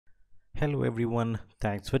Hello everyone,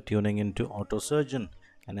 thanks for tuning into AUTOSURGEON,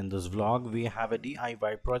 and in this vlog we have a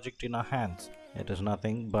DIY project in our hands. It is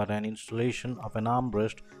nothing but an installation of an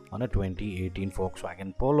armrest on a 2018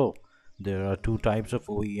 Volkswagen Polo. There are two types of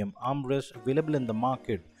OEM armrests available in the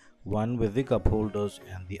market, one with the cup holders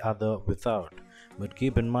and the other without. But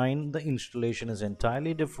keep in mind the installation is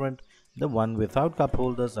entirely different. The one without cup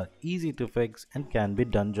holders are easy to fix and can be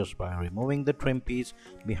done just by removing the trim piece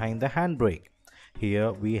behind the handbrake.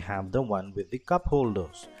 Here we have the one with the cup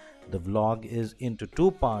holders. The vlog is into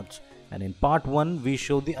two parts, and in part 1 we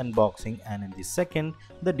show the unboxing and in the second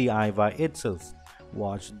the DIY itself.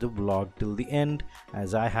 Watch the vlog till the end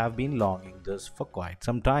as I have been longing this for quite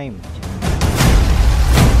some time.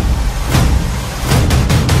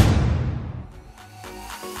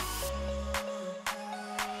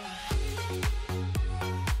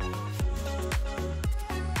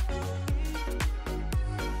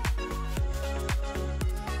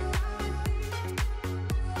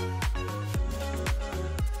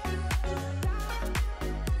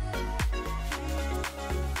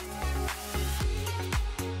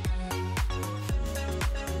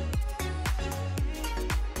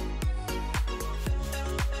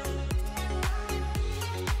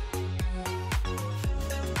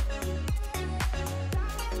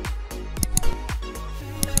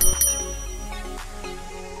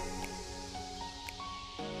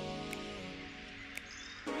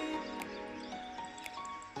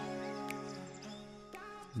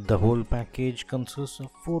 The whole package consists of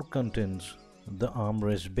 4 contents: the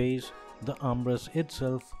armrest base, the armrest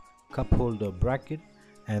itself, cup holder bracket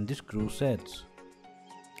and the screw sets.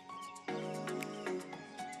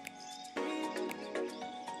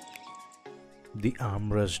 The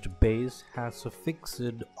armrest base has a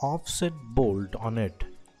fixed offset bolt on it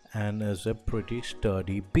and is a pretty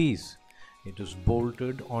sturdy piece. It is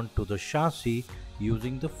bolted onto the chassis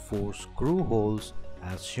using the 4 screw holes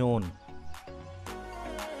as shown.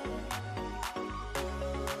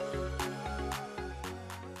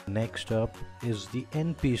 Next up is the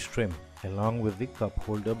end piece trim along with the cup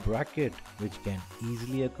holder bracket, which can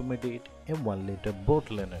easily accommodate a 1-liter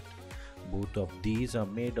bottle in it. Both of these are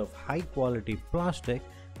made of high quality plastic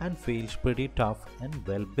and feels pretty tough and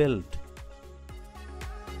well built.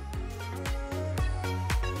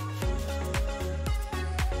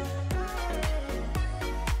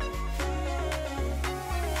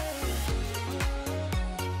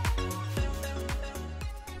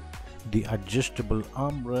 The adjustable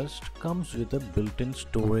armrest comes with a built-in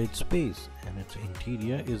storage space, and its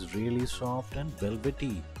interior is really soft and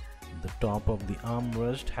velvety. The top of the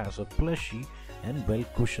armrest has a plushy and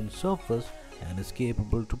well-cushioned surface and is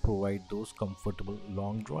capable to provide those comfortable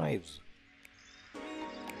long drives.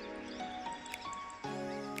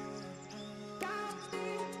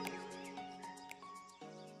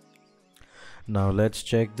 Now let's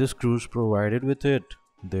check the screws provided with it.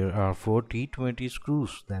 There are 4 T20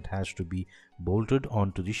 screws that has to be bolted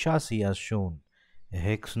onto the chassis as shown. A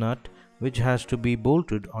hex nut which has to be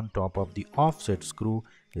bolted on top of the offset screw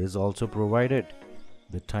is also provided.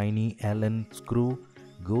 The tiny Allen screw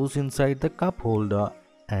goes inside the cup holder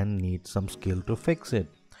and needs some skill to fix it,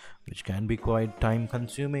 which can be quite time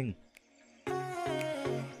consuming.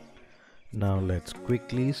 Now let's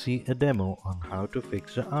quickly see a demo on how to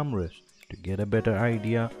fix the armrest to get a better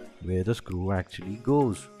idea where the screw actually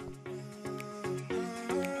goes.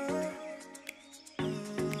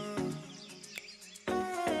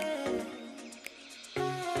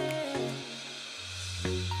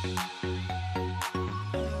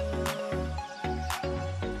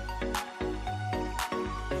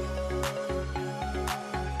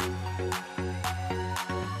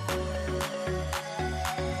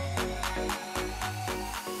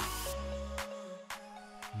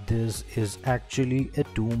 This is actually a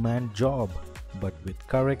two-man job, but with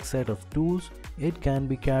correct set of tools, it can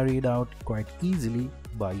be carried out quite easily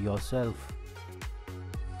by yourself.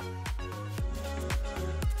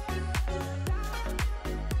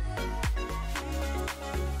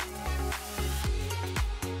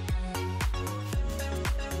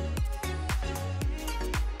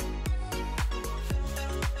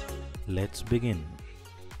 Let's begin.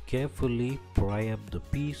 Carefully pry up the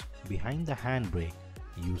piece behind the handbrake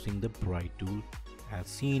using the pry tool as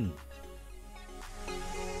seen.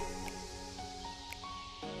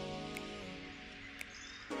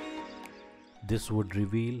 This would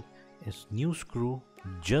reveal a new screw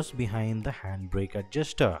just behind the handbrake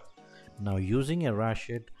adjuster. Now using a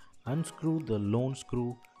ratchet, unscrew the lone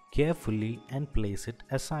screw carefully and place it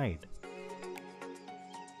aside.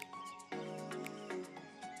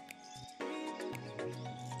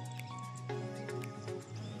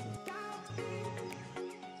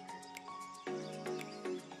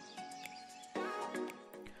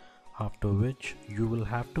 after which you will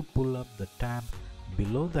have to pull up the tab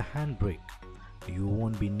below the handbrake. You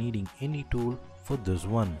won't be needing any tool for this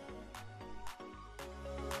one.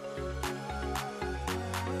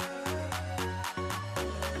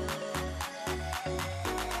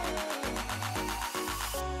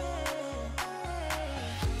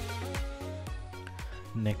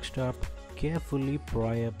 Next up, carefully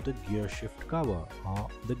pry up the gear shift cover or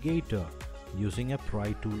the gaiter using a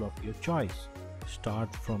pry tool of your choice.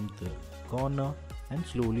 Start from the corner and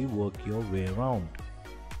slowly work your way around.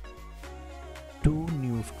 Two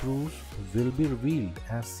new screws will be revealed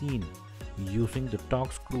as seen. Using the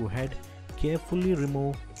torque screw head, carefully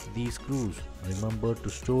remove these screws. Remember to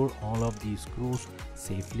store all of these screws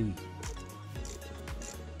safely.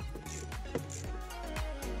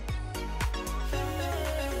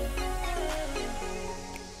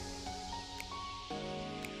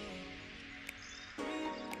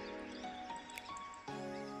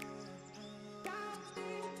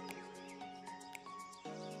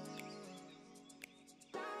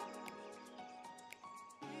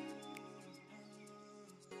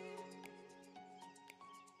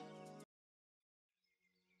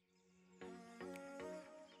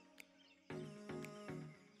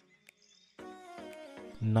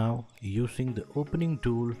 Now, using the opening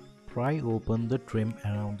tool, pry open the trim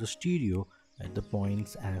around the stereo at the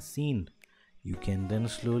points as seen. You can then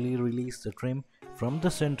slowly release the trim from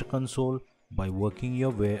the center console by working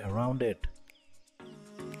your way around it.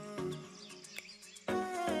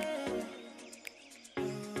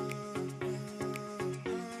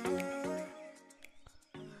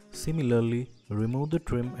 Similarly, remove the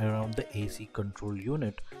trim around the AC control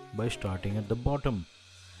unit by starting at the bottom.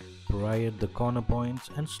 Pry at the corner points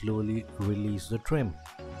and slowly release the trim.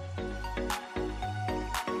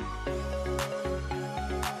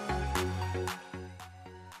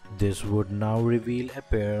 This would now reveal a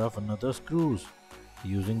pair of another screws.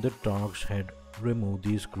 Using the torque head, remove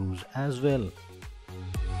these screws as well.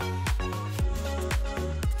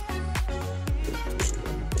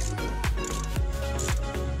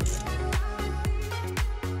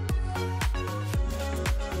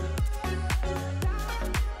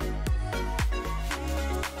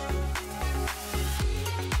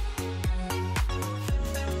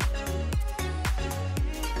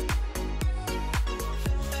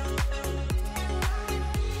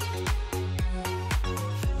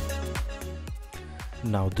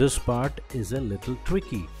 Now this part is a little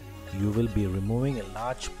tricky. You will be removing a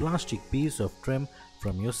large plastic piece of trim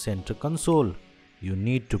from your center console. You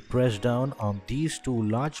need to press down on these two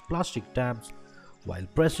large plastic tabs. While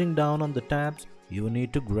pressing down on the tabs, you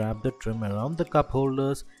need to grab the trim around the cup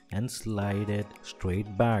holders and slide it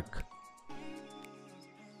straight back.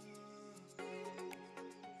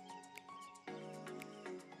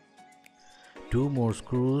 Two more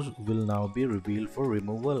screws will now be revealed for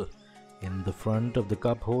removal. In the front of the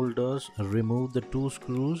cup holders, remove the two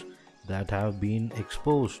screws that have been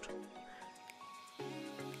exposed.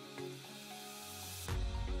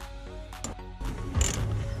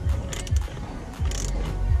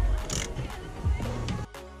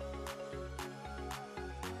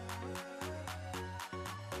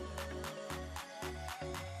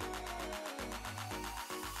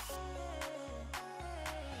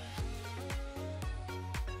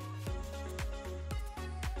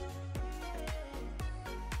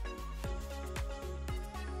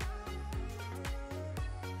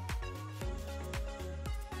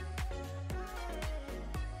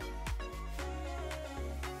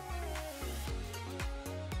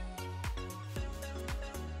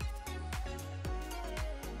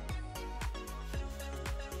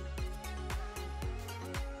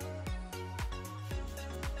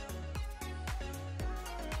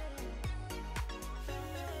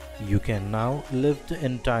 You can now lift the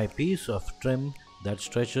entire piece of trim that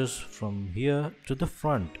stretches from here to the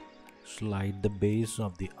front. Slide the base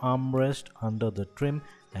of the armrest under the trim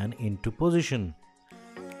and into position.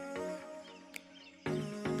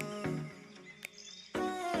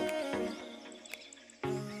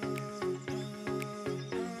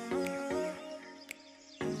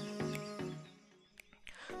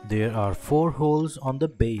 There are 4 holes on the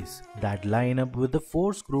base that line up with the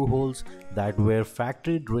 4 screw holes that were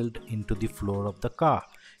factory drilled into the floor of the car.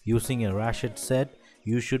 Using a ratchet set,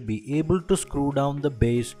 you should be able to screw down the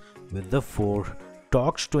base with the 4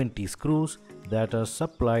 Torx 20 screws that are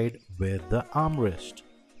supplied with the armrest.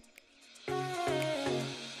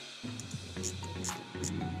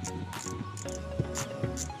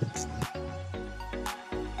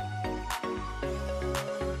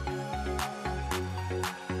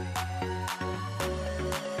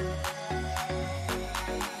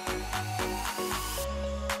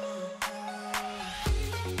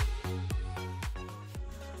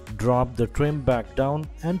 Drop the trim back down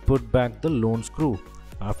and put back the lone screw,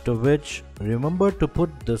 after which remember to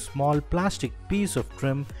put the small plastic piece of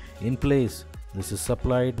trim in place. This is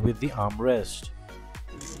supplied with the armrest.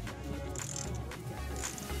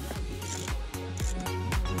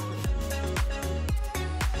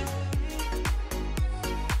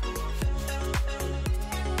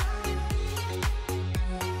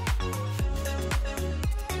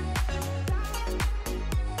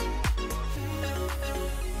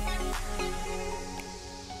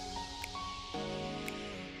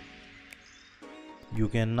 You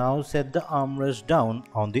can now set the armrest down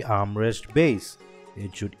on the armrest base.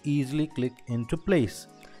 It should easily click into place.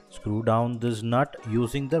 Screw down this nut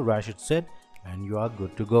using the ratchet set and you are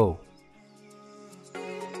good to go.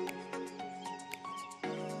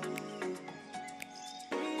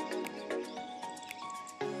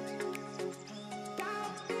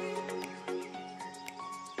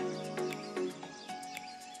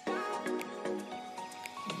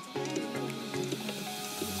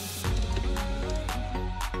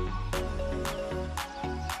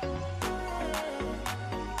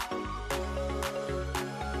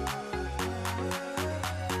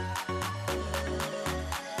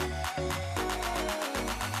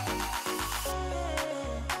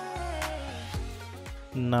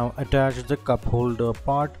 Now attach the cup holder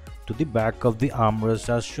part to the back of the armrest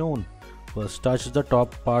as shown. First touch the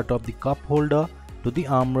top part of the cup holder to the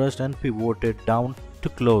armrest and pivot it down to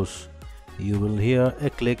close. You will hear a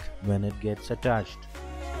click when it gets attached.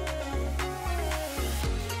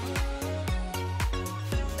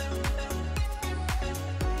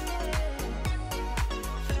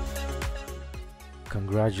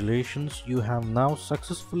 Congratulations, you have now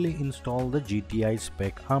successfully installed the GTI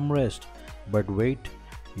Spec armrest. But wait,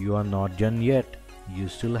 you are not done yet. You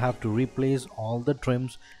still have to replace all the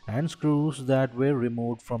trims and screws that were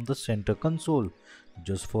removed from the center console.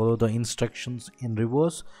 Just follow the instructions in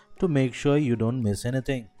reverse to make sure you don't miss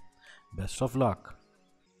anything. Best of luck.